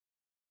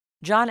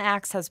John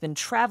Axe has been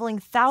traveling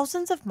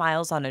thousands of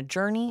miles on a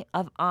journey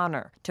of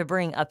honor to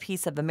bring a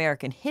piece of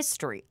American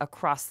history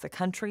across the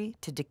country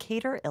to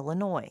Decatur,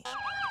 Illinois.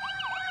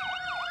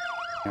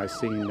 I've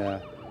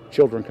seen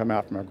children come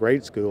out from a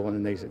grade school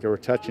and they were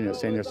touching it,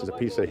 saying this is a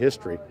piece of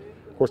history.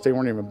 Of course, they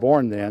weren't even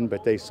born then,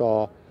 but they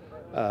saw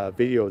a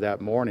video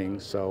that morning.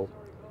 So,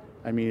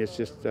 I mean, it's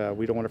just,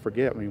 we don't want to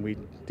forget. I mean, we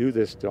do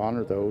this to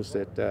honor those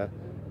that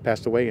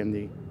passed away in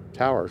the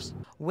towers.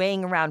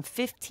 Weighing around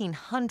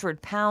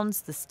 1,500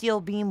 pounds, the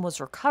steel beam was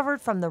recovered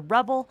from the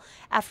rubble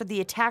after the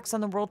attacks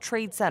on the World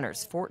Trade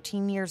Centers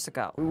 14 years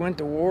ago. We went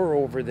to war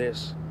over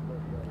this,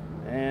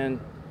 and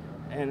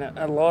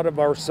a lot of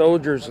our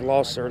soldiers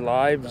lost their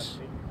lives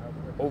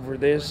over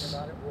this,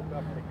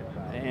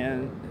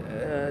 and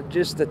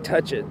just to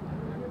touch it,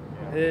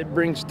 it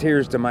brings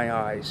tears to my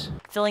eyes.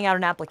 Filling out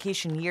an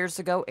application years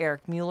ago,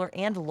 Eric Mueller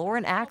and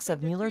Lauren Axe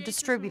of Mueller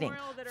Distributing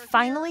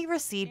finally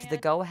received the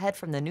go-ahead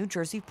from the New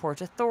Jersey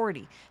Port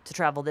Authority to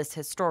travel this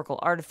historical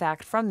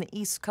artifact from the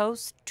East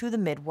Coast to the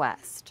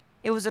Midwest.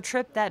 It was a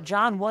trip that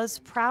John was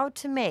proud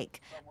to make,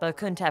 but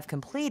couldn't have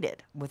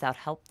completed without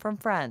help from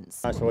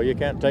friends. I said, well, you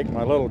can't take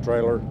my little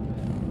trailer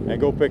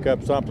and go pick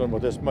up something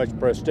with this much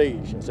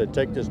prestige. I said,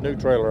 take this new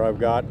trailer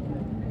I've got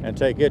and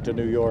take it to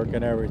New York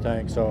and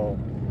everything. So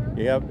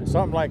you have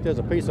something like this,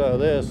 a piece of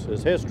this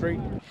is history.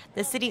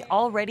 The city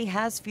already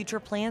has future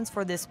plans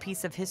for this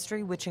piece of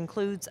history, which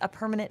includes a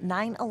permanent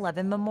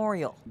 9/11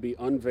 memorial. Be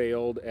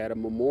unveiled at a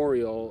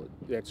memorial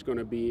that's going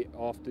to be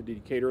off the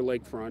Decatur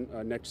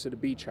lakefront next to the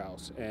beach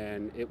house,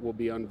 and it will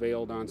be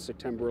unveiled on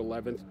September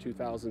 11th,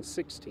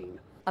 2016.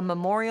 A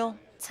memorial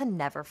to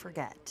never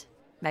forget.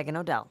 Megan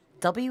Odell,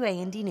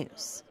 WAND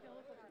News.